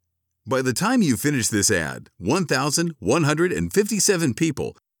By the time you finish this ad, 1,157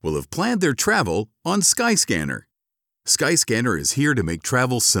 people will have planned their travel on Skyscanner. Skyscanner is here to make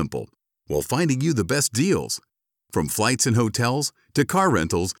travel simple while finding you the best deals. From flights and hotels to car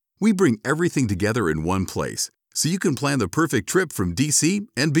rentals, we bring everything together in one place so you can plan the perfect trip from DC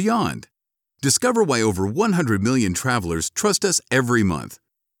and beyond. Discover why over 100 million travelers trust us every month.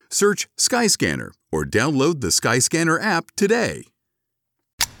 Search Skyscanner or download the Skyscanner app today.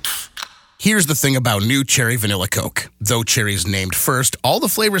 Here's the thing about new Cherry Vanilla Coke. Though cherry's named first, all the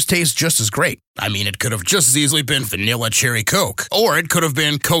flavors taste just as great. I mean, it could have just as easily been Vanilla Cherry Coke, or it could have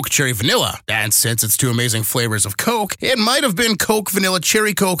been Coke Cherry Vanilla. And since it's two amazing flavors of Coke, it might have been Coke Vanilla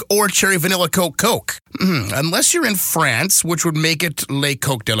Cherry Coke or Cherry Vanilla Coke Coke. Unless you're in France, which would make it Le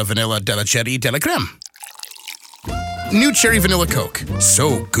Coke de la Vanilla de la Cherry de la Crème. New Cherry Vanilla Coke,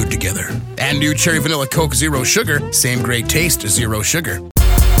 so good together. And new Cherry Vanilla Coke Zero Sugar, same great taste, zero sugar.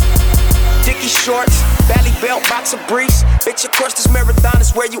 Dickie shorts, belly belt, boxer briefs. Bitch, of course this marathon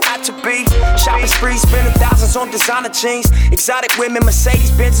is where you ought to be. Shopping sprees, spending thousands on designer jeans. Exotic women, Mercedes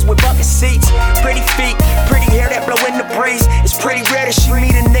Benzes with bucket seats. Pretty feet, pretty hair that blow in the breeze. It's pretty rare that she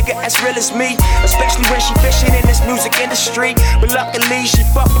meet a nigga as real as me, especially when she fishing in this music industry. But luckily she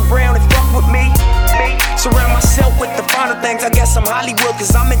fucking brown and fuck with me. Surround myself with the finer things. I guess I'm Hollywood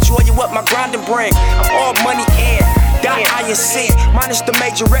cause I'm enjoying what my grinding bring. I'm all money in. I and sin, minus the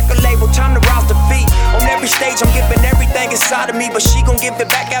major record label, time to rouse the feet. On every stage I'm giving everything inside of me, but she gon' give it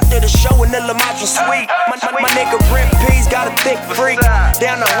back after the show in the Lamatra suite. My nigga Rip P's got a thick freak.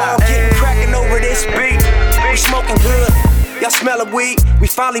 Down the hall getting cracking over this beat. We smoking good, y'all smell of weed. We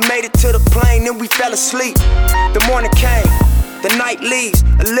finally made it to the plane, then we fell asleep. The morning came, the night leaves.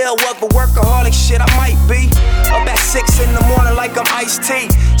 A little of a workaholic shit I might be. Up at 6 in the morning like I'm Ice-T.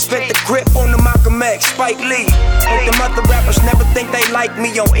 Spent the grip on the Malcolm X, Spike Lee. Hope them other rappers never think they like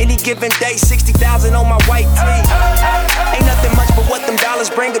me. On any given day, 60,000 on my white tee. Ain't nothing much but what them dollars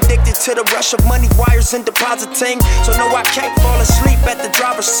bring. Addicted to the rush of money, wires and depositing. So no, I can't fall asleep at the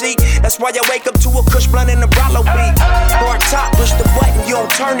driver's seat. That's why I wake up to a Kush blunt and a Rollo beat. Hard top, push the button, you don't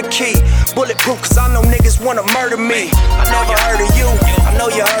turn the key. Bulletproof, cause I know niggas wanna murder me. I never heard of you, I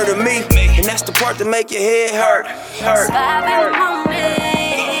know you heard of me. And that's the part that make your head hurt. It's 5 in the morning.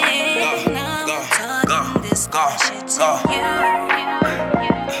 I'm talking this shit to you.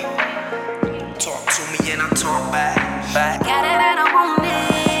 Talk to me and I talk back. Got it and I want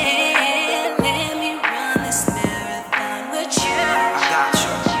it. Let me run this marathon with you.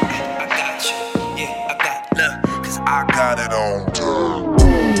 I got you, yeah, I got love, cause I got it on time.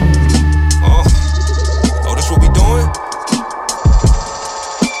 Oh, this what we doing?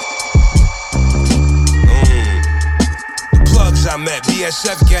 The plugs I met,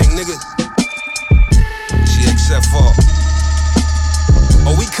 BSF gang, nigga. GXFR.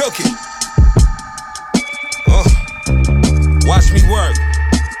 Oh, we cooking. Watch me work.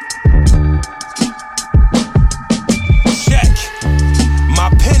 Check. My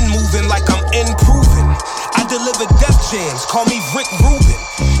pen moving like I'm improving. I deliver death jams, call me Rick Rubin.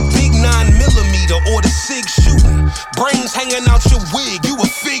 Big 9mm or the SIG shooting. Brains hanging out your wig, you a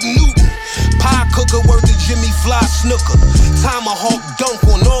Fig Newton. Pie cooker, word to Jimmy Fly Snooker. Tomahawk dunk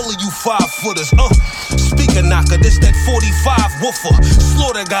on all of you 5-footers. Speaker knocker, this that 45 woofer.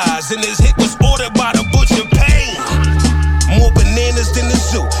 Slaughter guys, and his hit was ordered by the Butcher Pain. More bananas than the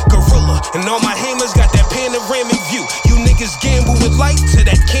zoo, gorilla. And all my hammers got that panoramic view. You niggas gamble with light to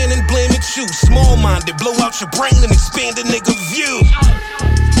that cannon blame at you. Small-minded, blow out your brain and expand a nigga view.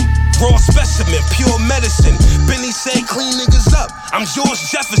 Raw specimen, pure medicine. Benny said clean niggas up, I'm George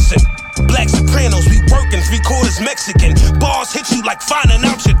Jefferson. Black Sopranos, we working, 3/4 Mexican. Bars hit you like finding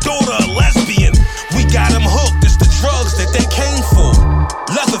out your daughter a lesbian. We got them hooked, it's the drugs that they came for.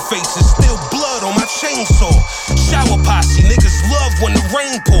 Leatherface is still blood on my chainsaw. Shower posse, niggas love when the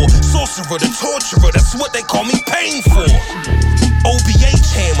rain pour. Sorcerer, the torturer, that's what they call me pain for.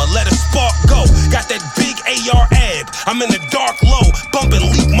 OBH hammer, let a spark go. Got that big AR ab, I'm in the dark low. Bumping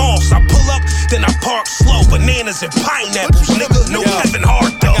leak moss, I pull up, then I park slow. Bananas and pineapples, nigga, no Kevin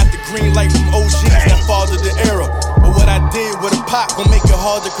Hart though. I got the green light from OGs that fathered the era. But what I did with a pot gon' make it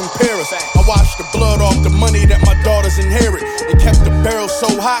hard to compare us. I washed the blood off the money that my daughters inherit. And kept the barrel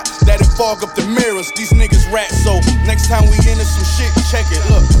so hot that it fog up the mirrors. These niggas rat, so next time we into some shit, check it.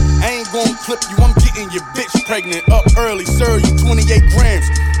 Look, I ain't gon' clip you, I'm getting your bitch pregnant. Up early, serve you 28 grams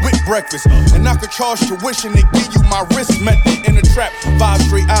with breakfast. And I could charge tuition and give you my wrist method in the trap. 5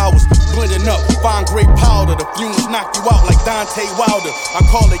 straight hours, blending up, fine great powder. The fumes knock you out like Dante Wilder. I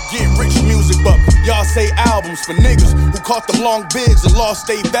call it get rich music, but y'all say albums for niggas who caught them long bids and lost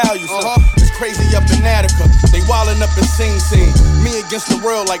their values. It's crazy up in Attica. They wildin' up in Sing Sing. Me against the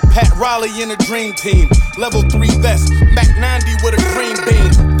world like Pat Riley in a dream team. Level 3 vest, Mac 90 with a green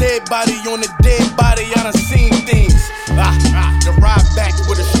beam. Dead body on a dead body, I done seen things. The ride back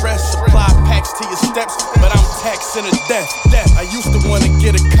with a stress. Supply packs to your steps, but I'm taxing to death. I used to wanna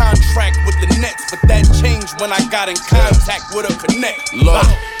get a contract with the Nets, but that changed when I got in contact with a connect. Look,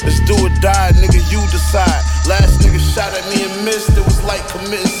 let's do or die, nigga, you decide. Last nigga shot at me and missed, it was like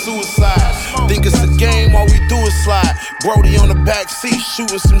committing suicide. Think it's a game, all we do is slide. Brody on the back seat,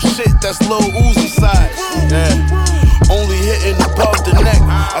 shooting some shit that's Lil Uzi size. Yeah. Only hitting above the neck.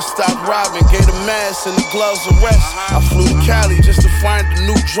 I stopped robbing, gave the mask and the gloves a rest. I flew to Cali just to find a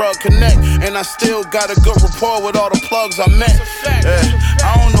new drug connect, and I still got a good rapport with all the plugs I met. Yeah.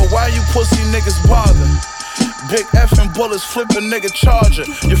 I don't know why you pussy niggas bother. Big effing bullets, flip a nigga charger.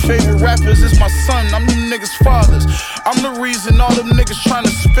 Your favorite rappers is my son, I'm them niggas' fathers. I'm the reason all them niggas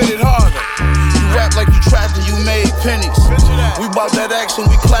tryna spit it harder. You rap like you trapped and you made pennies. We bought that action,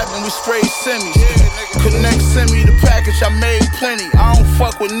 we clapped and we sprayed semis. Connect, send me the package, I made plenty. I don't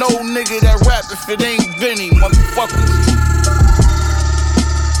fuck with no nigga that rap if it ain't Benny, motherfuckers.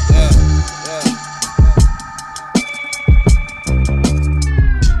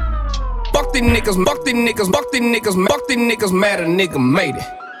 Fuck these niggas, mad a nigga made it.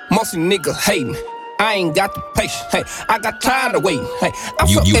 Most of niggas hating. I ain't got the patience. Hey, I got tired of waiting. Hey, I'm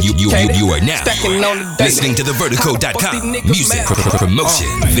so educated. You are now listening to the Vertico.com music promotion.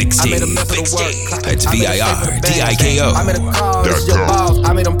 Vixtape. That's VIRDIKO. I made a call, it's your boss.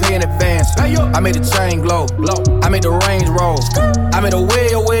 I made them pay in advance. I made the chain glow. I made the range roll. I made a way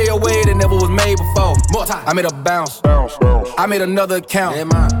that never was made before. I made a bounce. I made another account.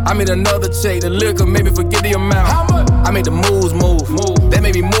 I made another check. The liquor made me forget the amount. I made the moves move. That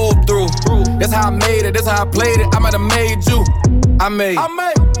made me move through. That's how I made it, that's how I played it. I might have made you. I made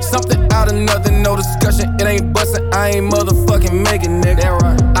something out of nothing, no discussion. It ain't bustin', I ain't motherfucking making, nigga. That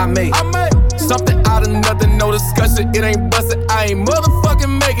right. I made something out of nothing, no discussion. It ain't bustin', I ain't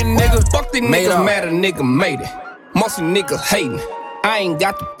motherfucking making, nigga. Fuck these niggas, mad a nigga made it. Most of niggas hating. I ain't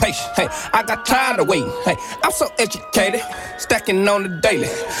got the patience. Hey, I got tired of waiting. Hey, I'm so educated, stacking on the daily.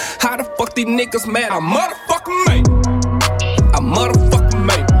 How the fuck these niggas mad? I motherfucking made it. I motherfucking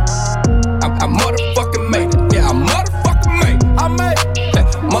made it. I motherfucking made it. Yeah, I motherfucking made it. I made it. Hey,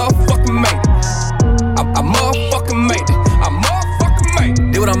 motherfucking made it. I motherfucking made it. I motherfucking made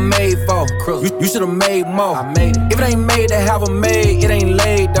it. Did what I'm made for. You should've made more. I made it. If it ain't made to have a made, it ain't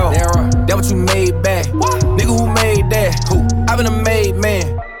laid though. That what you made back. What? Nigga, who made that? Who? I been a made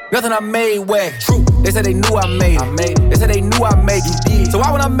man. Nothing I made whack. True. They said they knew I made it. They said they knew I made it. You did. So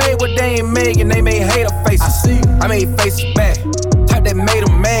why when I made what they ain't making, they made hater faces? I see. I made faces back. Type that made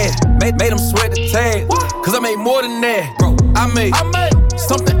them mad. Made them sweat the tag. Cause I made more than that. Bro, I made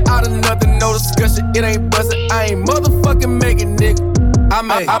something out of nothing, no discussion. It ain't bustin', I ain't motherfucking making, nigga. I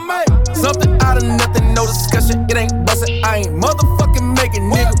made something out of nothing, no discussion. It ain't bustin', I ain't motherfucking making,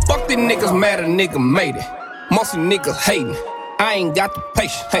 nigga. Fuck these niggas, mad a nigga made it. Most of niggas hating. I ain't got the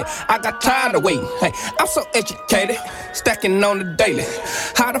patience. Hey, I got tired of waiting. Hey, I'm so educated, stacking on the daily.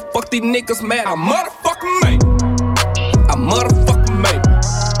 How the fuck these niggas mad? I motherfucking made it. I motherfucking made it.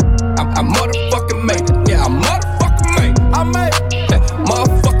 I motherfucking made it. Yeah, I motherfucking made it. I made it. Hey,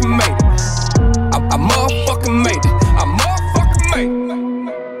 motherfucking made it. I motherfucking made it. I motherfucking made it.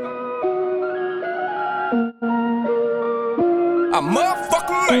 I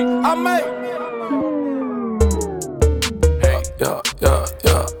motherfucking made it. I made it. Yeah.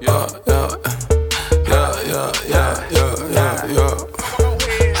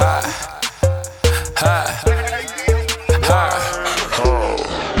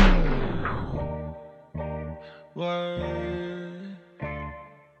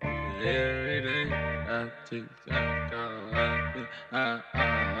 Every day I think I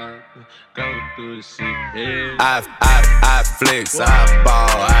go through the shit. I flex, I ball,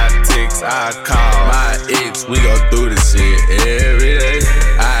 I text, I call my ex. We go through the shit every day.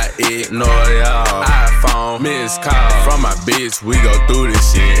 I ignore y'all. iPhone missed call from my bitch. We go through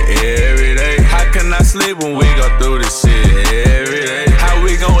this shit every day. How can I sleep when we go through this shit every day? How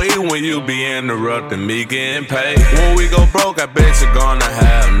we gon' eat when you be interrupting me getting paid? When we go broke, I bet you gonna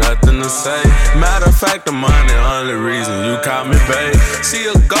have nothing to say. Matter of fact, the money only reason you call me babe. She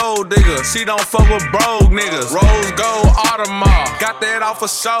a gold digger, she don't fuck with broke niggas. Rose gold Audemars, got that off a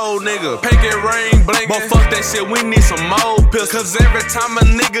show, nigga. Pinky ring blinking, but fuck that shit, we need some more pills. Cause every time a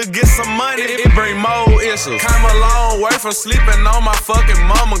nigga get some money, it bring more issues. Came a long way from sleeping on my fucking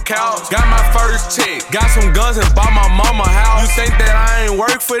mama couch. Got my first check. Got some guns and bought my mama house. You think that I ain't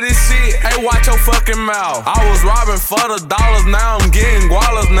work for this shit? Hey, watch your fucking mouth. I was robbing for the dollars, now I'm getting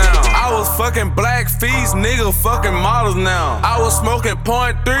gualas now. I was fucking black fees, nigga fucking models now. I was smoking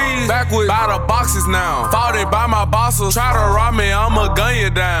 .3s, backwards by the boxes now. Fought it by my bosses, try to rob me, I'ma gun you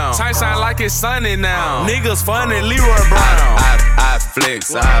down. Chain shine like it's sunny now. Niggas funny, Leroy Brown. I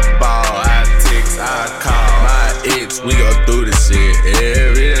flex, I ball, I text, I call. My ex, we go through this shit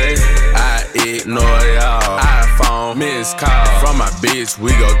every day. I ignore y'all. iPhone missed call from my bitch,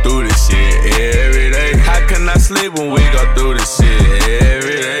 we go through this shit every day. How can I sleep when we go through this shit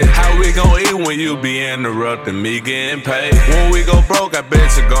every day? How we gon' eat when you be interrupting me getting paid? When we go broke, I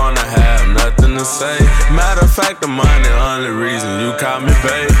bet you're gonna have nothing to say. Matter of fact, the money only reason you call me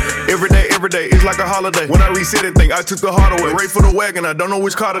babe. Every day, it's like a holiday. When I reset it, think I took the heart away. Right for the wagon, I don't know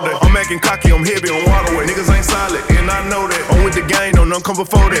which car today. I'm acting cocky, I'm heavy on waterway. Niggas ain't solid, and I know that. I'm with the gang, no none come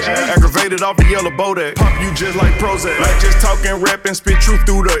before that. Aggravated off the yellow bodak. Pop you just like Prozac. Like just talking, rapping, spit truth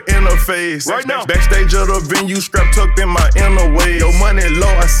through the interface. Right now, backstage of the venue, scrap tucked in my inner way. Yo, money low,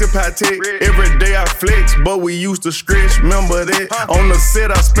 I sip high tech. Every day I flex, but we used to stretch. Remember that? On the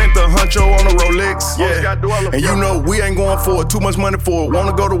set, I spent the huncho on a Rolex. Yeah, and you know we ain't going for it. Too much money for it.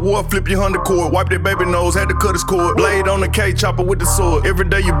 Wanna go to war, flip your 100 cord. Wipe that baby nose, had to cut his cord. Blade on the K, chopper with the sword. Every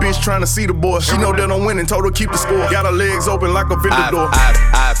day your bitch trying to see the boy. She know that I'm winning, told her keep the score. Got her legs open like a vendor door.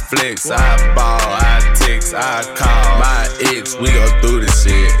 I flex, I ball, I text, I call. My ex, we go through this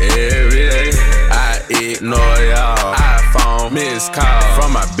shit every day. I ignore y'all. iPhone missed call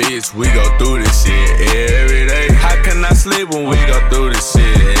from my bitch, we go through this shit every day. How can I sleep when we go through this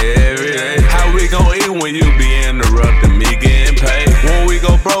shit every day? How we gon' eat when you be interrupting me getting paid? When we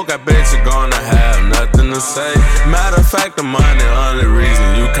go broke, I bet you're gonna have nothing to say. Matter of fact, the money only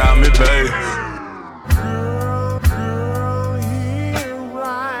reason you call me babe.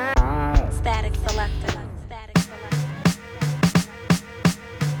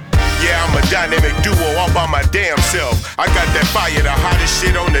 I'm a dynamic duo all by my damn self. I got that fire, the hottest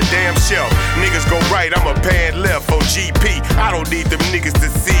shit on the damn shelf. Niggas go right, I'm a pan left on GP. I don't need them niggas to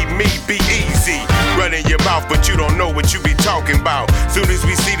see me be easy. Running your mouth, but you don't know what you be talking about. Soon as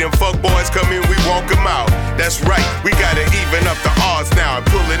we see them fuck boys come in, we walk them out. That's right, we gotta even up the odds now. And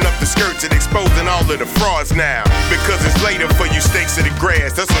pulling up the skirts and exposing all of the frauds now. Because it's later for you stakes of the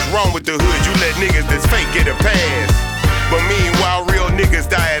grass. That's what's wrong with the hood, you let niggas that's fake get a pass. But meanwhile, real niggas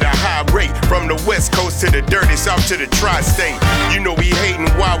die at a high rate. From the west coast to the dirty south to the tri-state. You know we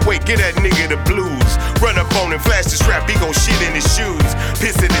hatin', why wait? Get that nigga the blues. Run up on him, flash the strap, he gon' shit in his shoes.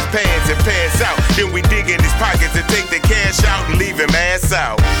 Piss in his pants and pass out. Then we dig in his pockets and take the cash out and leave him ass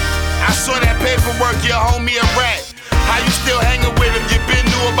out. I saw that paperwork, your homie a rat. How you still hanging with him? You been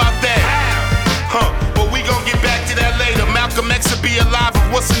knew about that? Huh, but we gon' get back to that later. Malcolm X will be alive if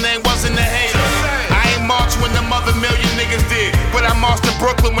what's his name wasn't a hater. I ain't marched when them other million niggas did, but I marched in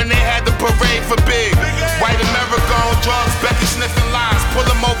Brooklyn when they had the parade for Big. White America on drugs, Becky sniffing lines. Pull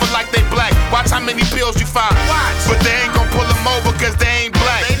them over like they black. Watch how many pills you find. But they ain't gon' pull them over cause they ain't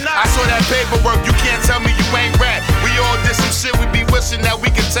black. I saw that paperwork, you can't tell me you ain't rap. We all did some shit we be wishing that we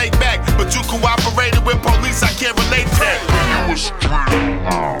could take back. But you cooperated with police, I can't relate to that. You was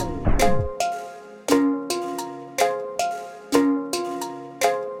straight.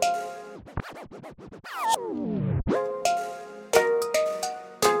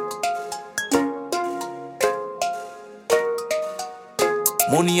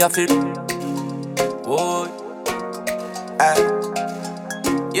 Money off it, boy.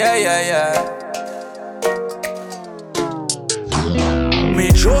 Yeah. Me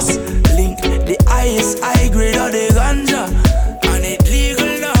just link the highest high grade of the ganja, and it legal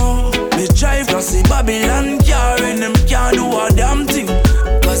now. Me drive to see Babylon car and them can't do a damn thing,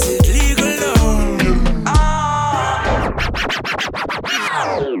 cause it legal now.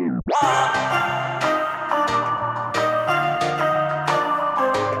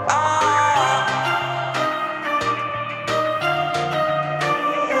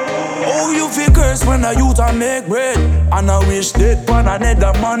 Oh, you feel curse when a youth a make bread, and I wish that pan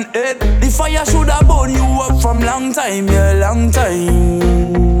another man head. The fire shoulda burn you up from long time, yeah, long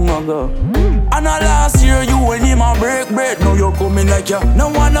time ago. And last year you and him a break bread. Now you coming like ya, no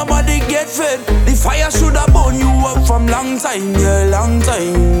one nobody get fed. The fire shoulda burn you up from long time, yeah, long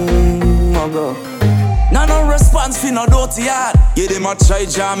time ago. Now no response fi no dirty heart. Yeah, them a try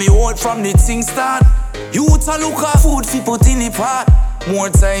jam me out from the thing start. Youth a look at food fi put in the pot. More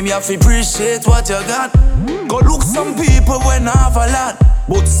time you have to appreciate what you got. Go look some people when I have a lot,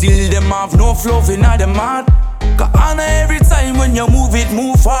 but still them have no fluff in them heart. Cause honor every time when you move it,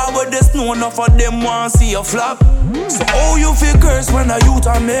 move forward. There's no enough of them want see you flop. So how you feel curse when a youth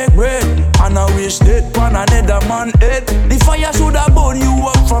a make bread? And I wish that pan another man head. The fire should have burn you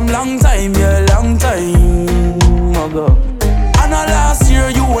up from long time, yeah, long time ago. And last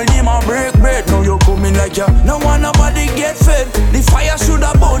year you and him a break bread. Now you coming like you no want nobody get fed. The fire should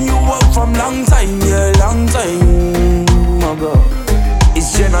have burn you up from long time, yeah, long time ago.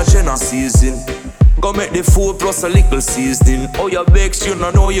 It's Jenna season. Go make the 4 plus a little seasoning. Oh you vex, you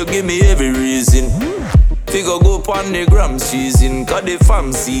know you give me every reason. Figure go upon the gram season, cause the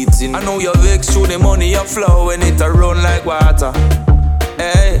fam seating. I know you vex, show the money a flow when it a run like water.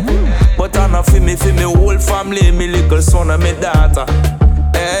 Hey, but I know for me whole family, me little son and me daughter.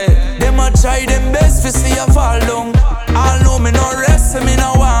 Hey, them a try them best for see you fall down. All know me no rest, me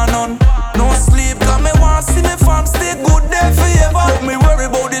no want none. No sleep, cause me want see me fam stay good there forever. Don't me worry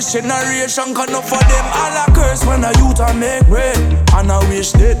about this generation, cause enough of them all a curse when a youth a make bread. And I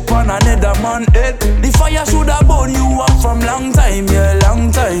wish that pan another man head. The fire should have burn you up from long time, yeah,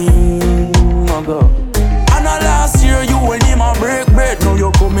 long time ago. And last year you and him a break bread. Now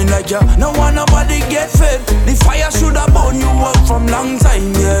you coming like you no want nobody get fed. The fire should have burn you up from long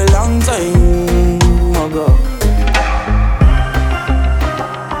time, yeah, long time ago.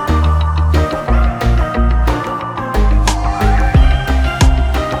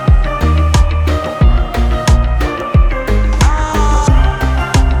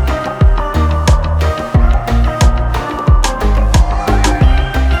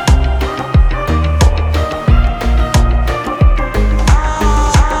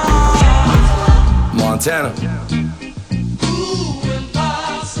 Montana.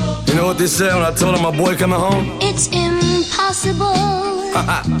 You know what they said when I told them my boy coming home? It's impossible.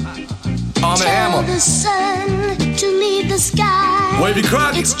 Arm and Hammer. Tell the sun to leave the sky. Wavy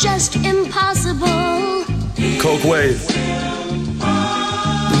Crockett. It's just impossible. Coke Wave.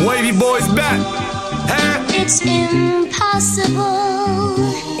 The Wavy boys back. Huh? It's impossible.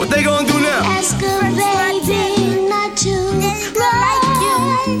 What they gonna do now? Ask a baby not to cry.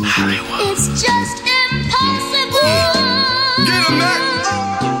 It's just impossible. Get him back.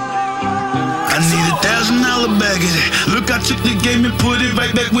 I need $1,000 bag of that. Look, I took the game and put it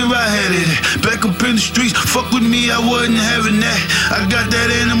right back where I had it at. Back up in the streets, fuck with me, I wasn't having that. I got that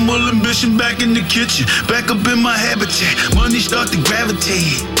animal ambition back in the kitchen, back up in my habitat. Money start to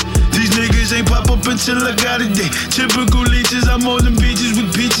gravitate. These niggas ain't pop up until I got it. They typical leeches, I'm on them beaches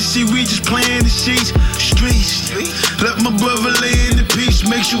with peaches. See, we just playing the sheets, streets. Let my brother lay in the peace.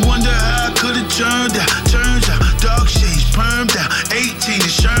 Makes you wonder how I could've turned out. Turns out, dark shades, permed out. 18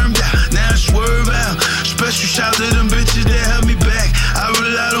 and shermed out, now I swerve out. Special shout to them bitches that held me back. I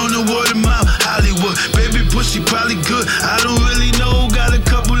relied on the word of mouth, Hollywood. Baby pussy probably good, I don't really know. Got a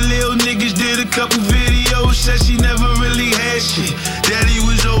couple little niggas, did a couple videos. Said she never really had shit. Daddy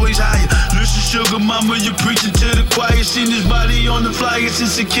was always higher. Listen, sugar mama, you preaching to the choir. Seen his body on the flyer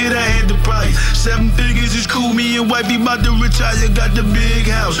since a kid, I had the price. 7 figures is cool, me and wifey about to retire. Got the big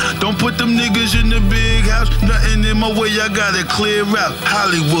house, don't put them niggas in the big house. Nothing in my way, I gotta clear out.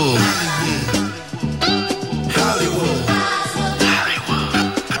 Hollywood. Hollywood.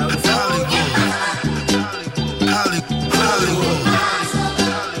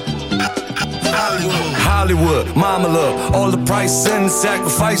 Hollywood, mama love, all the price and the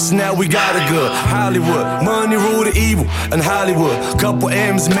sacrifice, now we got it good. Hollywood, money rule the evil, and Hollywood, couple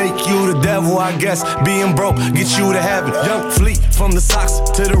M's make you the devil, I guess. Being broke, get you to heaven. Young fleet, from the socks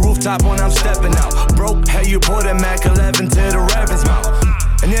to the rooftop when I'm stepping out. Broke, hey, you pour that Mac 11 to the Reverend's mouth.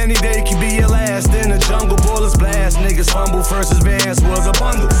 And any day can be your last. In the jungle, bullets blast. Niggas fumble first advance was a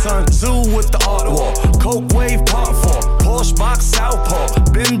bundle. Sun Tzu with the art wall. Coke Wave part 4. Porsche box southpaw.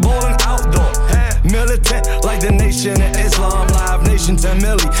 Been ballin' outdoor. Militant like the Nation of Islam. Live Nation 10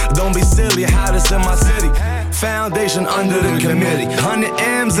 milli. Don't be silly, hottest in my city. Foundation under the committee. 100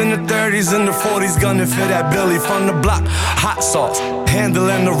 M's in the 30s and the 40s. Gunning for that Billy from the block. Hot sauce.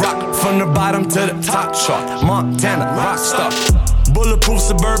 Handling the rock from the bottom to the top chart. Montana, rock star. Bulletproof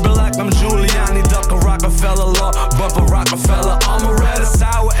suburban like I'm Giuliani. Duck a Rockefeller law, bump a Rockefeller. I'm a red, a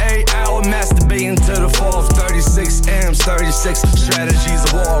sour, 8 hour masturbating to the fall of 36 M's, 36 strategies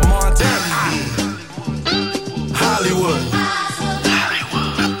of war. Montana, Hollywood,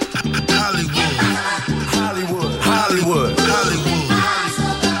 Hollywood, Hollywood, Hollywood, Hollywood.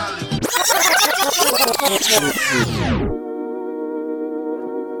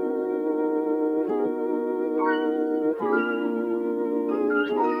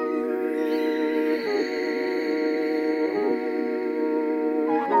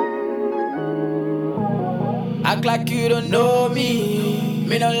 Act like you don't know me.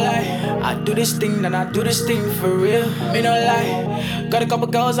 Me no lie. I do this thing, then I do this thing for real. Me no lie. Got a couple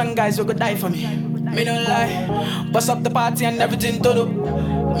girls and guys who could die for me. Me no lie. Bust up the party and everything to do.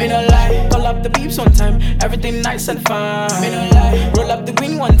 Me no lie. Call up the beeps one time, everything nice and fine. Me no lie. Roll up the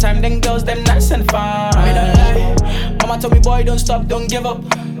green one time, then girls them nice and fine. Me no lie. Mama told me, boy, don't stop, don't give up.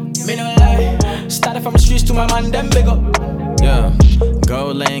 Me no lie. Started from the streets to my man, them big up. Yeah,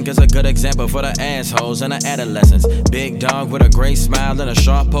 Gold Link is a good example for the assholes and the adolescents. Big dog with a great smile and a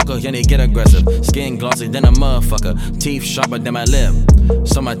sharp poker, and he get aggressive. Skin glossy than a motherfucker, teeth sharper than my lip.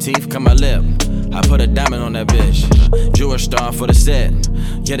 So my teeth cut my lip. I put a diamond on that bitch. Jewish star for the set.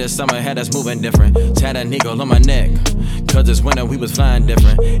 Yeah, this summer had us moving different. Tad an eagle on my neck. Cause this winter we was flying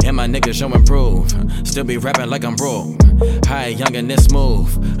different. And my niggas show improve. Still be rapping like I'm broke. High, young and this smooth.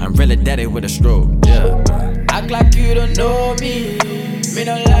 I'm really daddy with a stroke. Yeah. Act like you don't know me. Me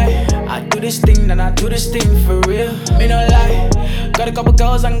no lie. I do this thing, then I do this thing for real. Me no lie. Got a couple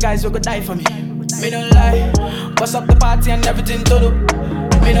girls and guys who could die for me. Me no lie. Bust up the party and everything to do.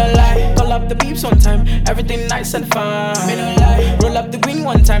 Me no lie. Call up the beeps one time, everything nice and fine. Me no lie. Roll up the green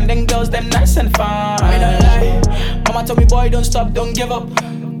one time, then girls them nice and fine. Me no lie. Mama told me, boy, don't stop, don't give up.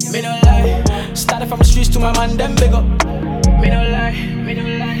 Me no lie. Started from the streets to my man, them big up. Me no lie. Me no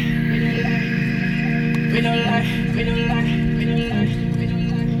lie. Me no lie. Me no lie. Me no lie.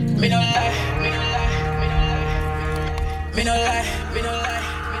 Me no lie. Me no lie. Me no lie. Me no lie. Me no lie.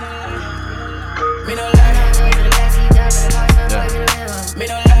 Me no lie. Me no lie.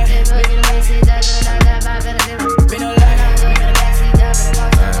 Me no lie.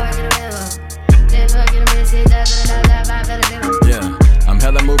 Yeah, I'm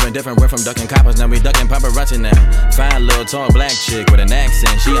hella moving different. We're from ducking coppers, now we ducking paparazzi now. Fine little tall black chick with an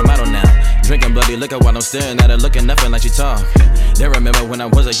accent, she a model now. Drinking bloody liquor while I'm staring at her, looking nothing like she talk. They remember when I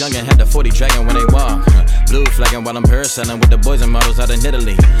was a youngin', had the 40 dragging when they walk. Blue flagging while I'm parasailing with the boys and models out in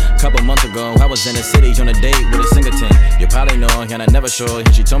Italy. Couple months ago, I was in the city on a date with a singleton. You probably know, and I never show her.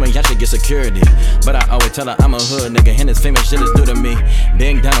 She told me I should get security, but I always tell her I'm a hood nigga, and this famous shit is new to me.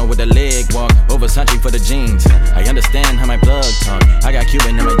 Big down with the leg walk, over Versace for the jeans. I understand how my plug talk. I got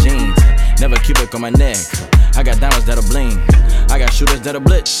Cuban in my jeans, never Cubic on my neck. I got diamonds that'll bling, I got shooters that'll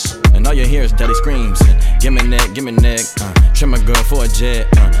blitz, and all you hear is daddy screams. Give me neck, trim a girl for a jet.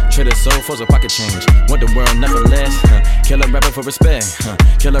 Trade a soul for some pocket change. Want the world, nothing less. Kill a rapper for respect.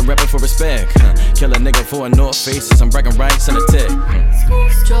 Kill a rapper for respect. Kill a nigga for a North Face and some bragging rights and a tech.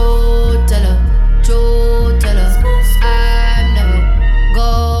 True teller, I'm never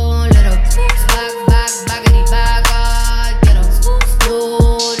gon' let up. Baggity bag, I get up. No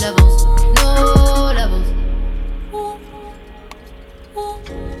levels.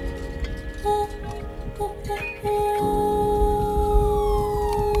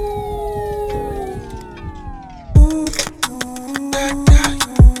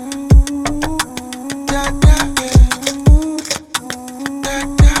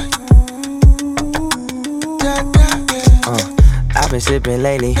 I've been sipping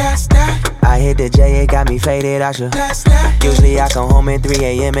lately. I hit the J, it got me faded. I should. Usually I come home at 3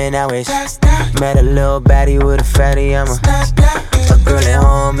 a.m. and now it's. Met a little baddie with a fatty. I'm a girl at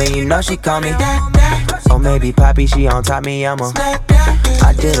home and you know she call me. Or maybe Poppy, she on top me. I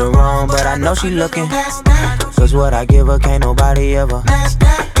did her wrong, but I know she looking. Cause what I give her can't nobody ever.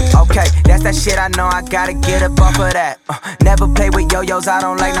 Okay, that's that shit I know, I gotta get up off of that. Never play with yo-yos, I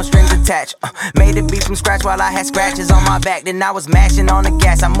don't like no strings attached. Made the beat from scratch while I had scratches on my back. Then I was mashing on the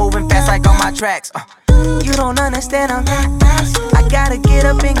gas, I'm moving fast like on my tracks. You don't understand, I gotta get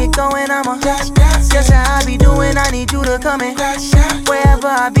up and get going, just how I be doing, I need you to come in. Wherever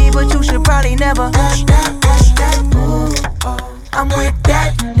I be, but you should probably never. I'm with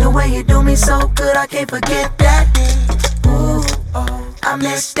that, the way you do me so good, I can't forget that. I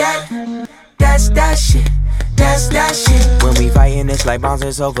miss that, that's that shit. When we fightin', it's like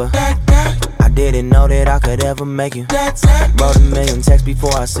bouncing over. I didn't know that I could ever make you. Wrote a million texts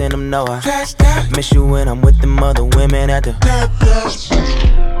before I sent them, no, I miss you when I'm with them other women at the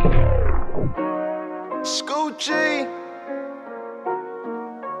Scoochie.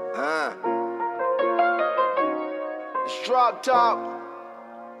 It's drop top.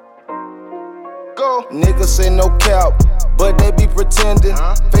 Go. Niggas say no cap, but they be pretending.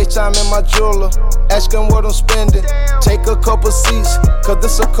 FaceTime in my jeweler, asking what I'm spending. Take a couple seats, cause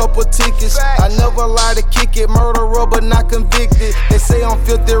this a couple tickets. I never lie to kick it, murderer but not convicted. They say I'm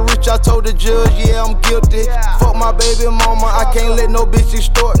filthy rich, I told the judge, yeah, I'm guilty. Fuck my baby mama, I can't let no bitch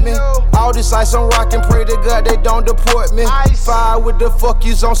extort me. All this ice I'm rocking, pray to God they don't deport me. Fire with the fuck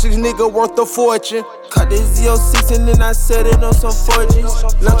yous on 6 nigga worth a fortune. Caught this Z06 and then I set it on some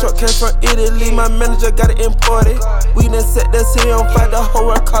 4Gs. Lunch truck came from Italy, my manager got it imported. We done set the city on fire, the whole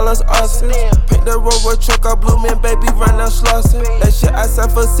world call us arson. Paint the Rover truck, I blew man, baby, run down Slauson. That shit I sell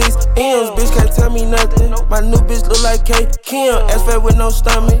for 6 M's, bitch can't tell me nothing. My new bitch look like K. Kim, ass fat with no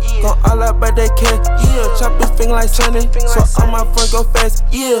stomach. Gon' all out by that cat, yeah. Chop his finger like Sunny, so on my front go fast,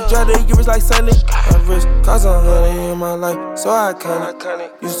 yeah. Drive the Urus like Sunny. My wrist cost 100 in my life, so I can't.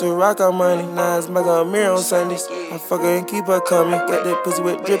 Used to rock our money, now it's make a mirror on Sundays. I fuck her and keep her coming, got that pussy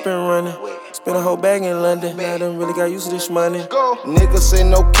with drippin' running. Spent a whole bag in London, now I done really got used to this money. Niggas say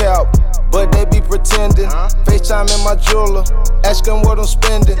no cap, but they be pretending. FaceTime in my jeweler, ask them what I'm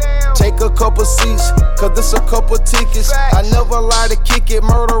spending. Take a couple seats, cause this a couple tickets. I never lie to kick it,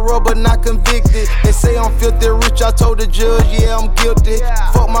 murderer but not convicted. They say I'm filthy rich, I told the judge, yeah, I'm guilty.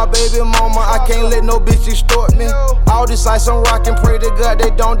 Fuck my baby mama, I can't let no bitch extort me. All this ice I'm rockin', pray to God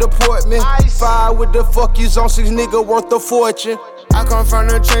they don't deport me. 5 with the fuck yous on 6 nigga worth a fortune. I come from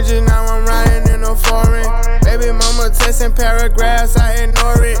the trenches, now I'm riding in a foreign. Baby mama texting paragraphs, I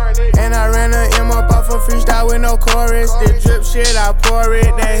ignore it. And I ran a M up off a freestyle with no chorus. The drip shit, I pour it.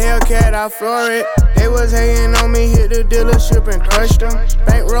 That Hellcat, I floor it. They was hating on me, hit the dealership and crushed them.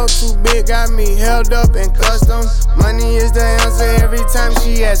 Bankroll too big, got me held up in customs. Money is the answer every time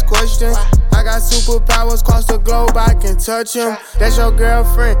she asks questions. I got superpowers across the globe, I can touch them. That's your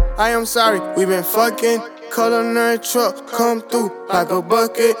girlfriend, I am sorry, we been fucking. Culinary truck come through like a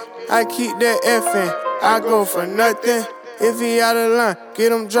bucket. I keep that effing, I go for nothing. If he out of line,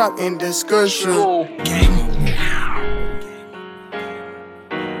 get him dropped in discussion.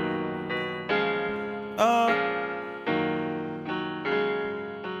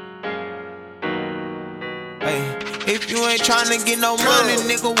 Hey, if you ain't tryna get no money,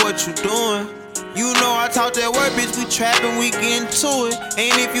 nigga, what you doing? You know I talk that word, bitch, we trappin', we get into it.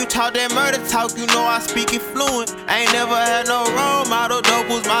 And if you talk that murder talk, you know I speak it fluent. I ain't never had no role model,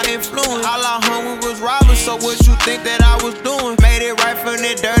 dope was my influence. All I hung with was robbers, so what you think that I was doing? Made it right from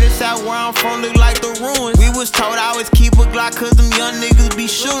that dirty south where I'm from, look like the ruins. We was told I always keep a Glock, cause them young niggas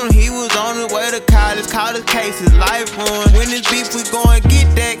be shooting. He was on the way to college, caught his cases, life ruined. When this beef, we gon' get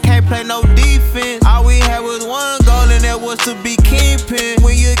that, can't play no defense. All we had was one goal, and that was to be kingpin.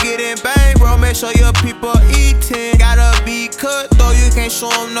 When you get in bang, bro, make sure your people eatin'. Gotta be cut, though you can't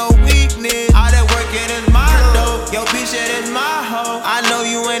show them no weakness. All that working is my dope, yo bitch, that is my hoe. I know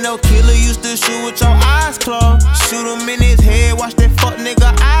you ain't no killer, used to shoot with your eyes closed. Shoot him in his head, watch that fuck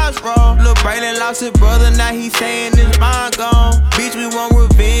nigga eyes roll. Lil' Braylon lost his brother, now he saying his mind gone. Bitch, we want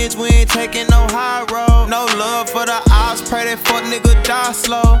revenge, we ain't taking no high road. No love for the odds, pray that fuck nigga die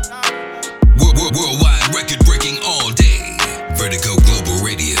slow. Worldwide record breaking all day. Vertigo Global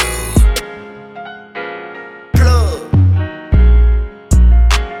Radio.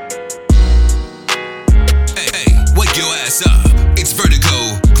 Hey, wake your ass up. It's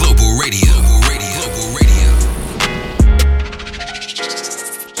Vertigo Global Radio. Global Radio.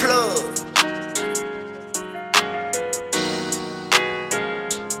 Plug.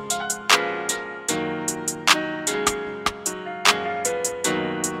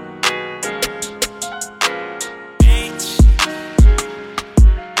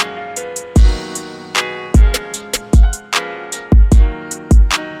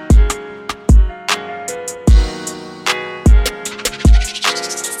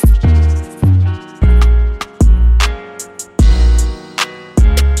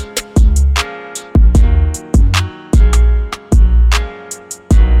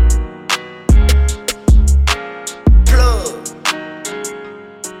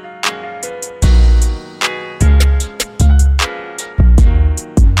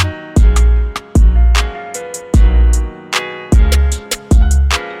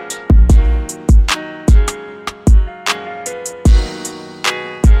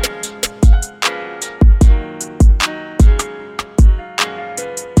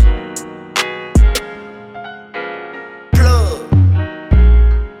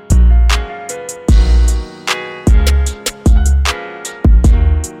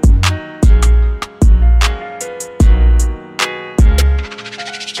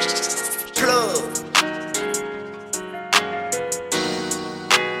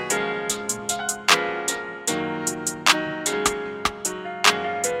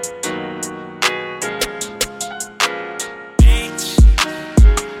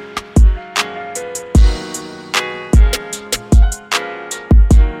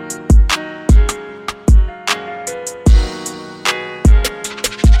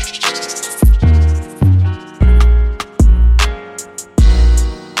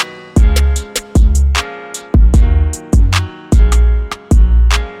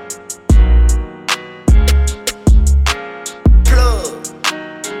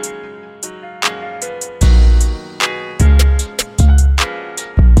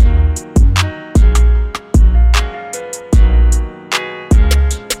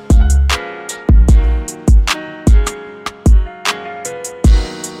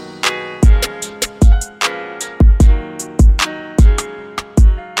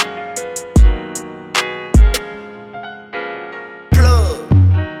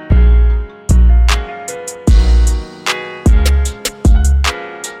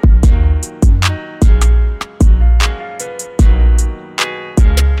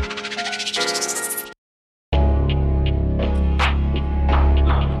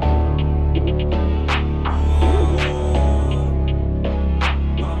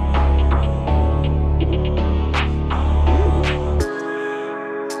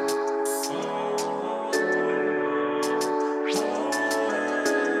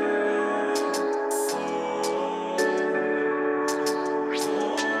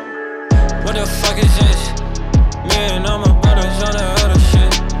 What the fuck is this? Me and all my brothers on the other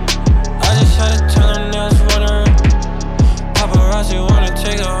shit. I just had to tell them that's wondering. Paparazzi wanna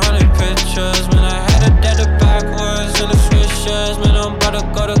take 100 pictures. Man, I had to dead the backwards in the switches. Man, I'm about to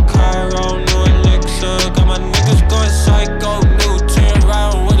go to Cairo, new elixir. Got my niggas going psycho, new 10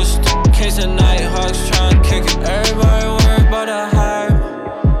 round with a stick. Case of Nighthawks tryna kick it. Everybody worry about the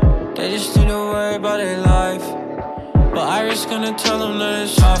hype. They just need to worry about their life. But Iris gonna tell them that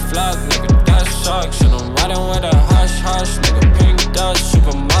it's soft lock, nigga, that sucks. And I'm riding with a hush, nigga, pink dust.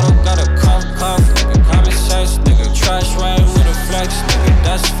 Supermodel got a cough, nigga, common sense, nigga. Trash riding with a flex, nigga,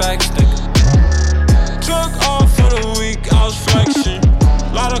 that's facts, nigga. Took off for the week, I was flexing.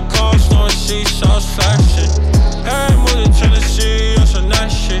 Lot of cars, no seats, I was flexing. Hey, moved to Tennessee, on some that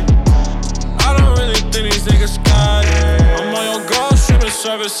shit. I don't really think these niggas got it. I'm on your girl streaming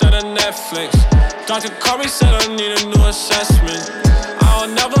service at a Netflix. Doctor called me, said I need a new assessment. I'll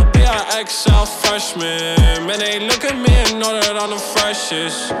never be an XL freshman. Man, they look at me and know that I'm the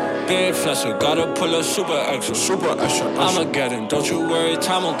freshest. Big flexer, gotta pull up super extra. I'ma get him, don't you worry,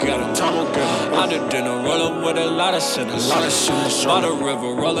 time will get him. I did dinner, roll up with a lot of sinners. By the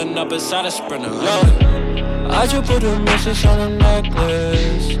river, rolling up inside a Sprinter. I just put a message on a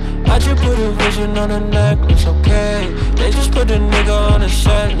necklace. I just put a vision on a necklace, okay? They just put a nigga on a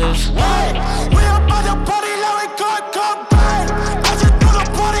set list. Wait, we about to party like we could come back. I just threw the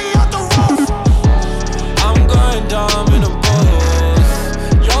party out the roof. I'm going dumb in the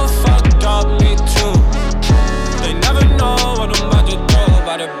booth. You're fucked up, me too. They never know what I'm about to do.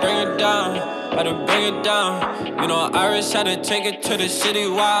 About to bring it down, about to bring it down. You know, Iris had to take it to the city.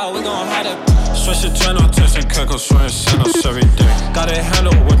 Wow, we gon' have to switch the channel, testing Keko, swearing sandals every day. Got it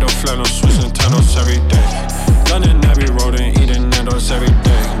handled with the flannel, switching Thanos every day. London Abbey Road and eating Nando's every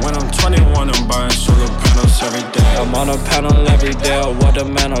day. When I'm 21, I'm buying solar panels every day. I'm on a panel every day, I water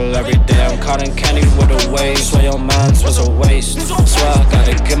mantle every day. I'm cotton candy with a waist, swear your man's was a waste. Swear I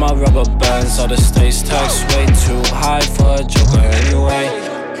gotta get my rubber bands, all the states tax way too high for a joker anyway.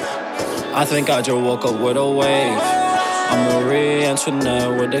 I think I just woke up with a wave. I'm Marie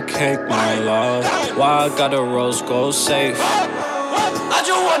Antoinette with the cake, my love. Why I got a rose gold safe? I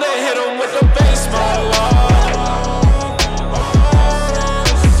just wanna hit him with the bass, my love.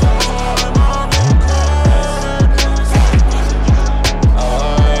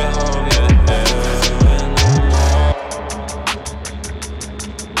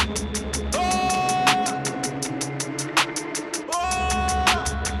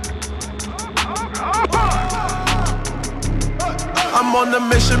 I'm on the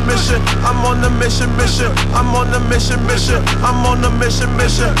mission. I'm on the mission. I'm on the mission. I'm on the mission.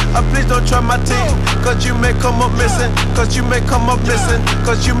 Please don't try my team, cause you may come up missing. Cause you may come up missing.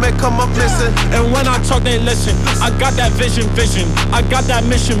 Cause you may come up missing. And when I talk, they listen. I got that vision. I got that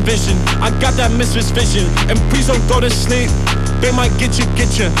mission. I got that misfits vision. And please don't go to sleep. They might get you.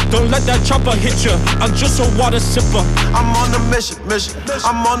 Don't let that chopper hit you. I'm just a water sipper. I'm on the mission.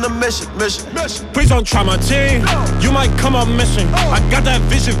 I'm on the mission. Please don't try my team. You might come up missing. I got that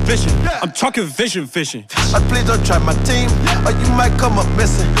vision. I'm talking vision. Please don't try my team, or you might come up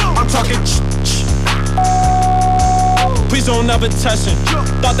missing. I'm talking. Please don't ever test it.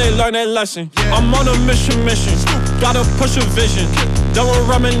 Thought they learned their lesson. I'm on a mission. Gotta push a vision. Done with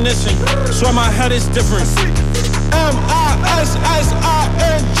reminiscing. Swear my head is different.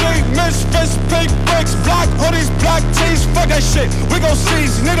 MISSING, misfits, pink bricks, black hoodies, black tees, fuck that shit. We gon'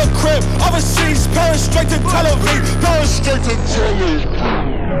 seize, nigga crib, overseas, parents straight to Tel Aviv, parents straight to Tel Aviv.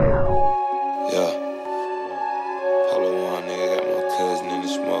 Yeah, Hello One, nigga, got my cousin in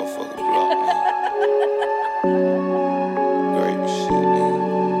this motherfucking block, man. Great shit, nigga.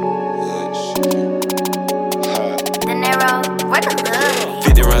 Good shit. De Niro, where the love?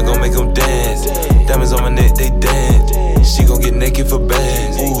 50 round gon' make them dance. Diamonds on my neck, they dance. She gon' get naked for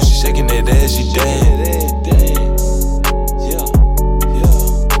bands. Ooh, she shaking that ass, she dance.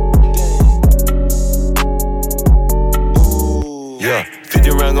 Yeah, 50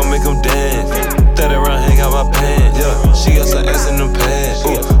 round gon' make them dance. 30 round hang out my pants. Yeah, she got some ass in them pants.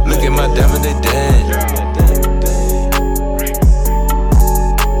 Ooh, look at my diamond, they dance.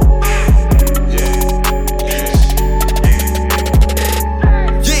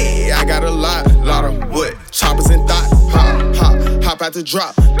 Yeah, I got a lot of wood, choppers and thoughts. Hop out the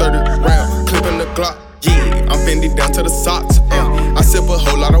drop, 30 round, clipping the Glock. Yeah, I'm bending down to the socks. I sip a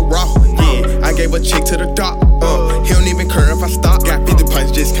whole lot of raw. Yeah, I gave a chick to the doc. He don't even care if I stop. Got 50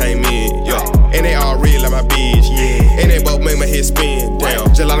 punch just came in. Yeah, and they all real like my bitch. Yeah, and they both make my head spin. Damn,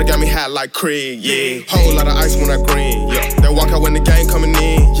 gelato got me hot like Craig. Yeah, whole lot of ice when I green. Yeah, they walk out when the game coming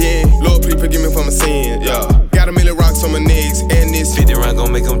in. Yeah, Lord, please forgive me for my sins. Yeah, got a million rocks on my necks and this 50 round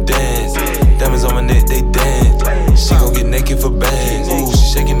gon' make them dance. neck, they dance. She gon' get naked for bands. Ooh, she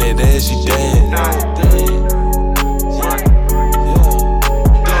shaking that ass, she dance.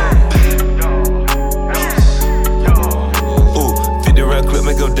 Clip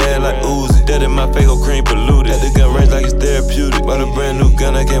make go dad like Uzi. Dead in my face, go cream polluted. Got the gun range like it's therapeutic. Bought a brand new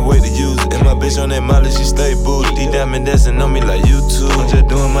gun, I can't wait to use it. And my bitch on that molly, she stay booted. D diamond dancing on me like YouTube. I'm just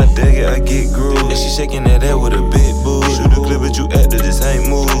doing my dagger, I get grooved. And she shaking that ass with a big booty. Shoot a clip, but you acted, this ain't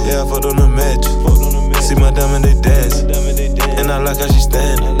move. Yeah, I fucked on the match. See my diamond, they dance. And I like how she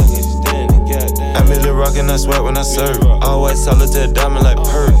standing. I'm really rockin', I sweat when I serve. All white solitaire diamond like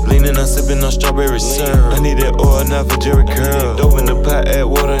perk. Leanin', I'm sippin' on strawberry syrup. I need that oil now for Jerry curl. Dope in the pot, add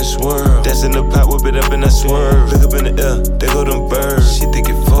water and swirl. Dance in the pot, whip it up and I swerve. Look up in the air, there go them birds. She think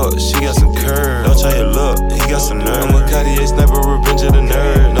it fuck, she got some curve. Don't try your luck, he got some nerve. I'm a Cartier sniper, revenge of the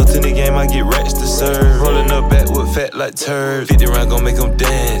nerd. No tennis game, I get racks to serve. Rollin' up back with fat like turds. 50 round gon' make them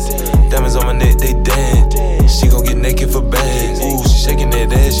dance. Diamonds on my neck, they dance. She gon' get naked for bands. Ooh, she shaking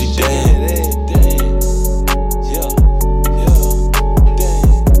that ass, she dance.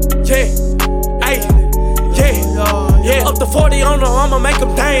 Yeah, up to 40 on her, I'ma make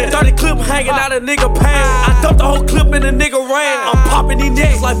him dance. 30 clip hanging out a nigga pants. I dumped the whole clip and the nigga ran. I'm popping these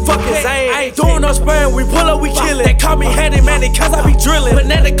necks like fucking Zane. I ain't doing no spraying, we pull up, we killin'. They call me handy man, cause I be drillin'.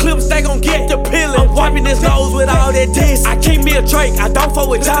 Banana clips, they gon' get the peeling. I'm wiping his nose with all that diss. I keep me a Drake, I don't fuck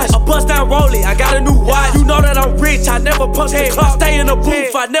with Josh. I bust down Rollie, I got a new watch. You know that I'm rich, I never punch the clock. Stay in the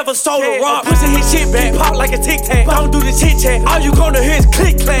booth, I never sold a rock. Pushing his shit back, pop like a tic tac. Don't do the chit chat, all you gonna hear is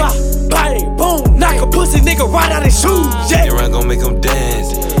click clack. Bang, boom, knock a pussy nigga right out his shoes. Yeah. Around gon' make them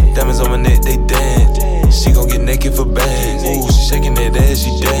dance. Diamonds on my neck, they dance. She gon' get naked for bands. Ooh, she shaking that ass,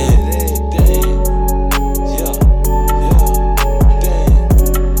 she dance.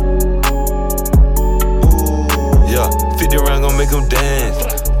 Yeah, 50 round gon' make them dance.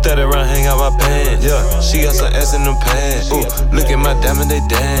 30 round hang out my pants. Yeah, she got some ass in them pants. Ooh, look at my diamond, they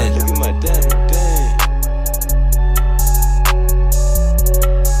dance.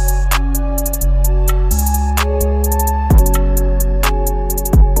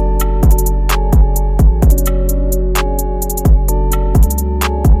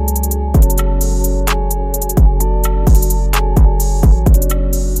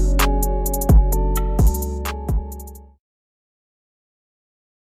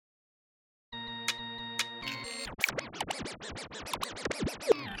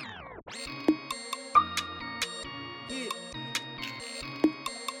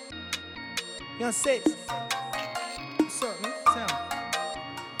 Young Six. What's up, man? Tell me.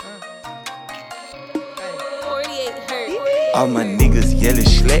 48 hurt. All my niggas yelling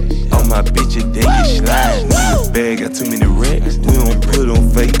slack. All my bitches, they get slime. Need a bag, got too many racks. We don't put on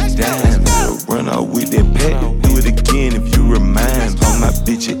fake dimes. Run out with that pack. Do it again if you remind. All my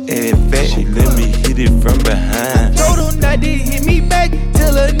bitches add fat. She let me hit it from behind. Told him not to hit me back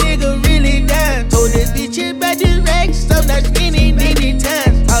till a nigga really died. Told that bitch about the racks, so not spending any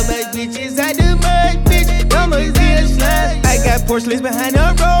time. All my bitches out the mud, bitch, I'ma see a slime. I got porcelains behind the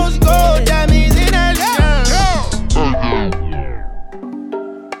rose gold, diamonds in her shine.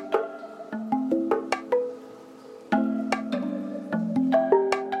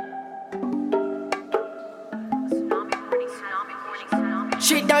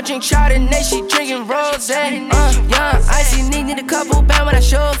 She don't drink Chardonnay, she drinking rosé. Young icy, need a couple band when I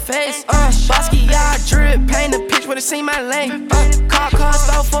show a face. Bosky, y'all drip, paint a pitch when I see my lane. Car cost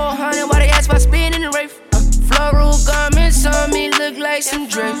about 400, why they ask if I spin in the Wraith? Floral garments on me look like some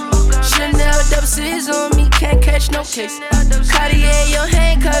drip. Chanel double C's on me, can't catch no case. Cartier, your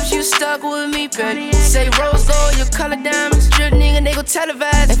handcuffs, you stuck with me, baby. Say rose gold, your color diamonds, drip nigga, they gon'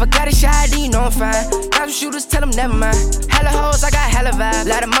 televise. If I got a shot, then you know I'm fine. Got some shooters, tell them never mind. Hella hoes, I got hella vibe.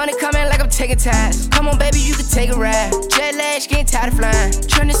 Lot of money coming like I'm taking ties. Come on, baby, you can take a ride. Jet lag, getting tired of flying.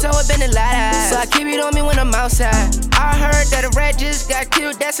 Trending so it been a lot of eyes. So I keep it on me when I'm outside. I heard that a rat just got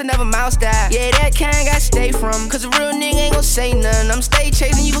killed, that's another mouse died. Yeah, that kind got stay from. Cause a real nigga ain't gon' say none. I'm stay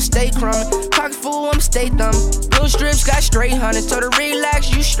chasing, you gon' stay crumbin'. Pocket full, I'm stay thumbin'. Blue strips got straight hunted. Told her relax,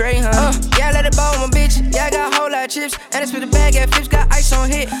 you straight hunted. Yeah, I let it ball, my bitch. Yeah, I got a whole lot of chips. And I spit the bag at Fips, got ice on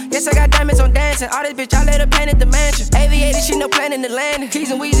hit. Yes, I got diamonds on dancing. All this bitch, I let her paint at the mansion. Aviator, she no plan in the landing. Keys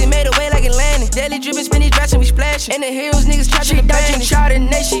and Weezy made her way like it landed. Daily drippin', spin these dress and we splashin'. In the hills, niggas trappin' the band. She don't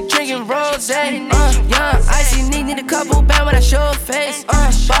drink Chardonnay, she drinking rosé. Young icy, need a couple band when I show a face.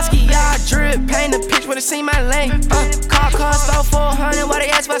 Bosky, y'all drip, paint a pitch when I see my lane. Car cost about 400, why they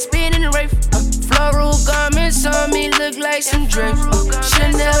ask if I spin in the Wraith? Floral garments ice on me, look like some drapes.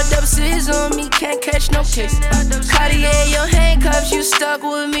 Chanel double C's on me, can't catch no case. Cartier, your handcuffs, you stuck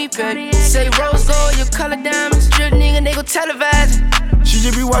with me, baby. Say rose gold, your color diamonds, drip nigga, they gon' televise it. She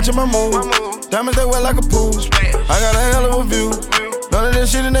just be watching my move. Diamonds they wet like a pool. I got a hell of a view. None of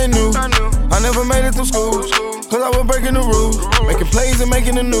this shit and they knew. I never made it through school, cause I was breaking the rules. Making plays and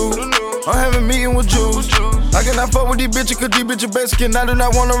making the news. I'm having meeting with Jews. I cannot fuck with these bitches, cause these bitches basic and I do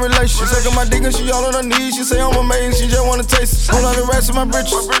not want a relationship. Sucking my dick and she all on her knees. She say I'm amazing, she just wanna taste it. Hold on the rest of my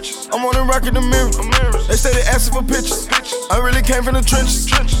britches. I'm on the rock in the mirror. They say they asking for pictures. I really came from the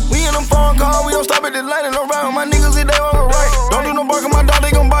trenches. We in them phone calls, we don't stop at the light and around. My niggas, if they on the right. Don't do no bark on my dog,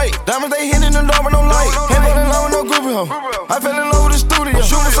 they gon' bite. Diamonds, they hitting the door with no light. Can't fall in love with no groupie hoe. I fell in love with the studio.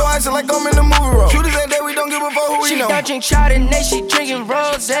 Shooting so icy like I'm in the movie role. Shooters that day, we don't give a fuck who we know. She don't drink Chardonnay, she drinking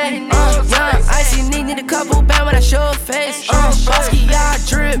rosé. Young, icy, need a couple band when I show her face. Bosky, y'all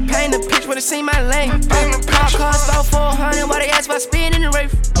drip, paint the pitch when they see my lane. Car cost about 400, why they ask about speed in the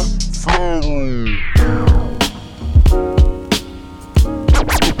race?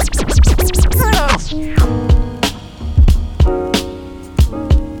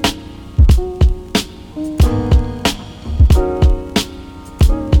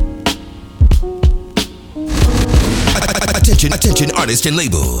 Attention artists and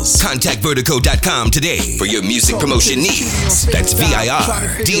labels. Contact Vertico.com today for your music promotion needs. That's VIRDIKO.com.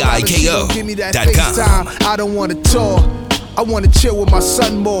 I don't want to tour. I want to chill with my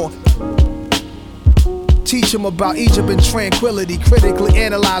son more. Teach him about Egypt and tranquility. Critically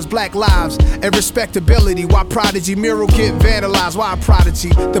analyze black lives and respectability. Why Prodigy mural get vandalized? Why Prodigy?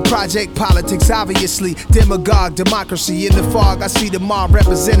 The project politics, obviously. Demagogue, democracy. In the fog, I see the mob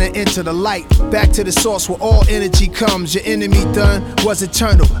represented into the light. Back to the source where all energy comes. Your enemy done was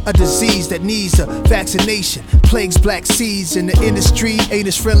eternal. A disease that needs a vaccination. Plagues black seeds in the industry. Ain't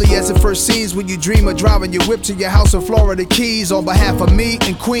as friendly as it first seems when you dream of driving your whip to your house in Florida Keys. On behalf of me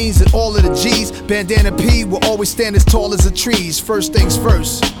and Queens and all of the G's, Bandana P will always stand as tall as the trees. First things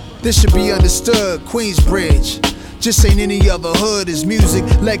first, this should be understood. Queensbridge just ain't any other hood. His music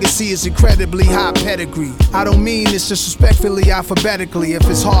legacy is incredibly high pedigree. I don't mean this disrespectfully, alphabetically. If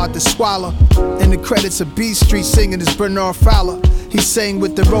it's hard to swallow, in the credits of B Street singing is Bernard Fowler. He sang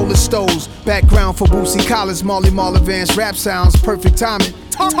with the Rolling Stones. Background for Bootsy Collins, Marley Marl advanced rap sounds, perfect timing.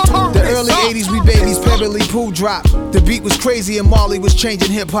 The early 80s, we babies, Beverly Pooh dropped. The beat was crazy and Marley was changing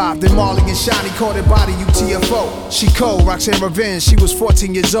hip-hop. Then Marley and Shani caught her body, UTFO. She cold, Roxanne Revenge, she was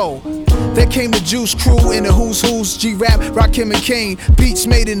 14 years old. Then came the Juice Crew and the Who's Who's, G-Rap, Rakim and Kane. Beats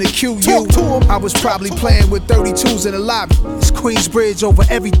made in the QU. I was probably playing with 32s in the lobby. It's Queensbridge over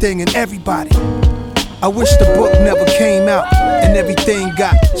everything and everybody. I wish the book never came out and everything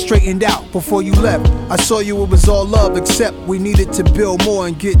got straightened out before you left. I saw you, it was all love, except we needed to build more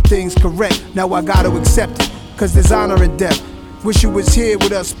and get things correct. Now I gotta accept it, cause there's honor in death. Wish you was here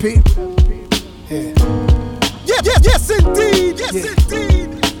with us, P. Yeah. Yes indeed, indeed.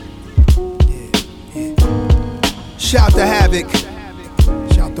 Shout to Havoc,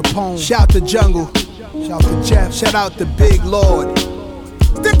 shout to Pone, shout to Jungle, shout to Jeff, shout out to Big Lord,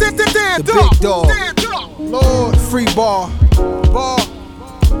 the Big Dog, Lord, Free Bar,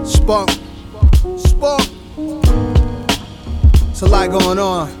 Spunk. It's a lot going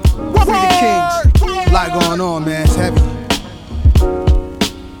on. Free the Kings. A lot going on, man. It's heavy.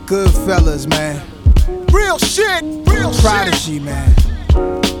 Good fellas, man. Real shit. Prodigy, man.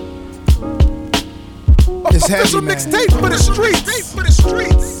 It's heavy, man. Mixtape for the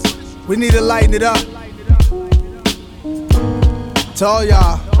streets. We need to lighten it up. To all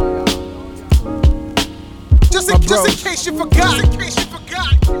y'all. Just in case you forgot.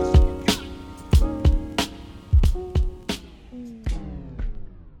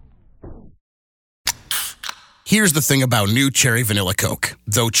 Here's the thing about new Cherry Vanilla Coke.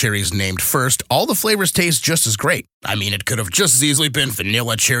 Though cherry's named first, all the flavors taste just as great. I mean, it could have just as easily been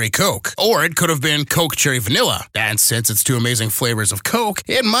Vanilla Cherry Coke, or it could have been Coke Cherry Vanilla. And since it's two amazing flavors of Coke,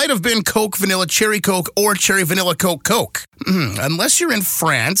 it might have been Coke Vanilla Cherry Coke or Cherry Vanilla Coke Coke. Unless you're in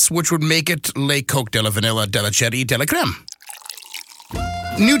France, which would make it Le Coke de la Vanilla de la Cherry de la Crème.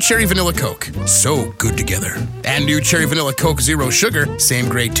 New Cherry Vanilla Coke, so good together. And new Cherry Vanilla Coke Zero Sugar, same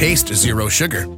great taste, zero sugar.